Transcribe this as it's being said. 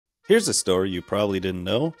Here's a story you probably didn't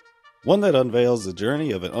know, one that unveils the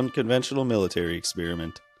journey of an unconventional military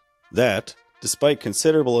experiment. That, despite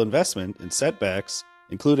considerable investment and setbacks,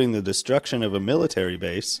 including the destruction of a military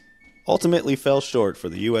base, ultimately fell short for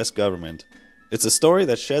the US government. It's a story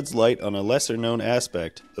that sheds light on a lesser-known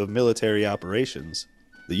aspect of military operations,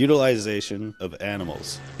 the utilization of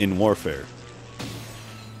animals in warfare.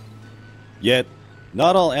 Yet,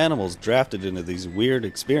 not all animals drafted into these weird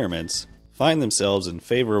experiments find themselves in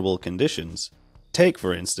favorable conditions. Take,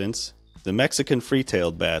 for instance, the Mexican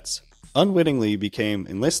free-tailed bats unwittingly became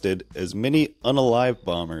enlisted as mini unalive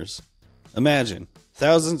bombers. Imagine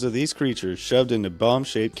thousands of these creatures shoved into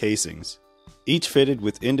bomb-shaped casings, each fitted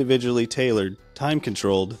with individually tailored,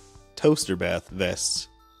 time-controlled toaster bath vests.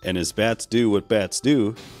 And as bats do what bats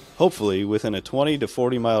do, hopefully within a 20 to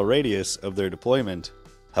 40 mile radius of their deployment.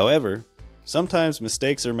 However, sometimes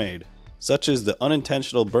mistakes are made, such as the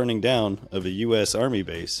unintentional burning down of a US Army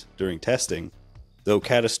base during testing. Though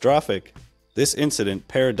catastrophic, this incident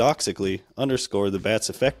paradoxically underscored the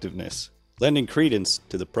bat's effectiveness, lending credence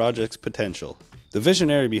to the project's potential. The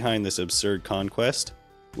visionary behind this absurd conquest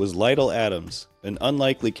was Lytle Adams, an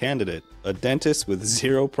unlikely candidate, a dentist with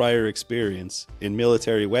zero prior experience in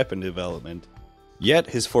military weapon development.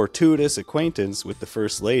 Yet his fortuitous acquaintance with the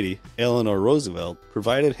First Lady, Eleanor Roosevelt,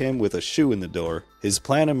 provided him with a shoe in the door. His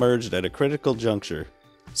plan emerged at a critical juncture,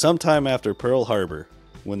 sometime after Pearl Harbor,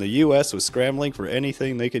 when the US was scrambling for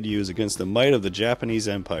anything they could use against the might of the Japanese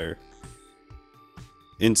Empire.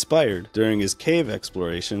 Inspired during his cave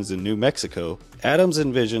explorations in New Mexico, Adams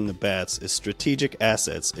envisioned the bats as strategic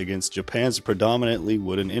assets against Japan's predominantly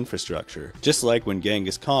wooden infrastructure, just like when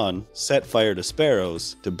Genghis Khan set fire to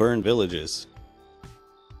sparrows to burn villages.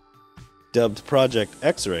 Dubbed Project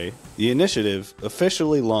X-Ray, the initiative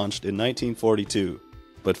officially launched in 1942,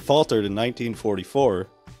 but faltered in 1944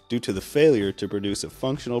 due to the failure to produce a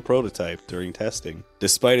functional prototype during testing.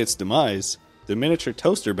 Despite its demise, the miniature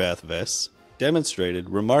toaster bath vests demonstrated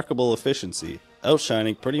remarkable efficiency,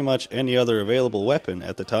 outshining pretty much any other available weapon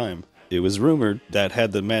at the time. It was rumored that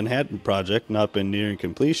had the Manhattan Project not been nearing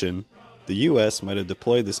completion, the US might have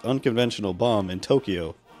deployed this unconventional bomb in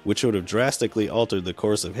Tokyo, which would have drastically altered the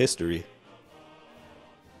course of history.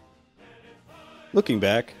 Looking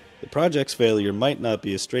back, the project's failure might not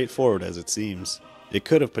be as straightforward as it seems. It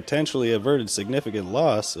could have potentially averted significant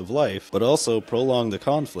loss of life, but also prolonged the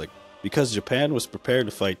conflict, because Japan was prepared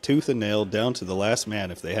to fight tooth and nail down to the last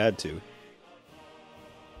man if they had to.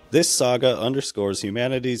 This saga underscores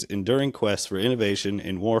humanity's enduring quest for innovation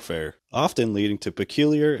in warfare, often leading to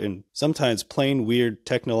peculiar and sometimes plain weird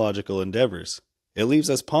technological endeavors. It leaves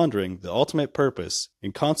us pondering the ultimate purpose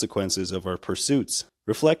and consequences of our pursuits,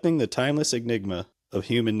 reflecting the timeless enigma of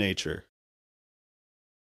human nature.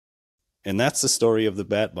 And that's the story of the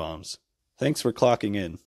bat bombs. Thanks for clocking in.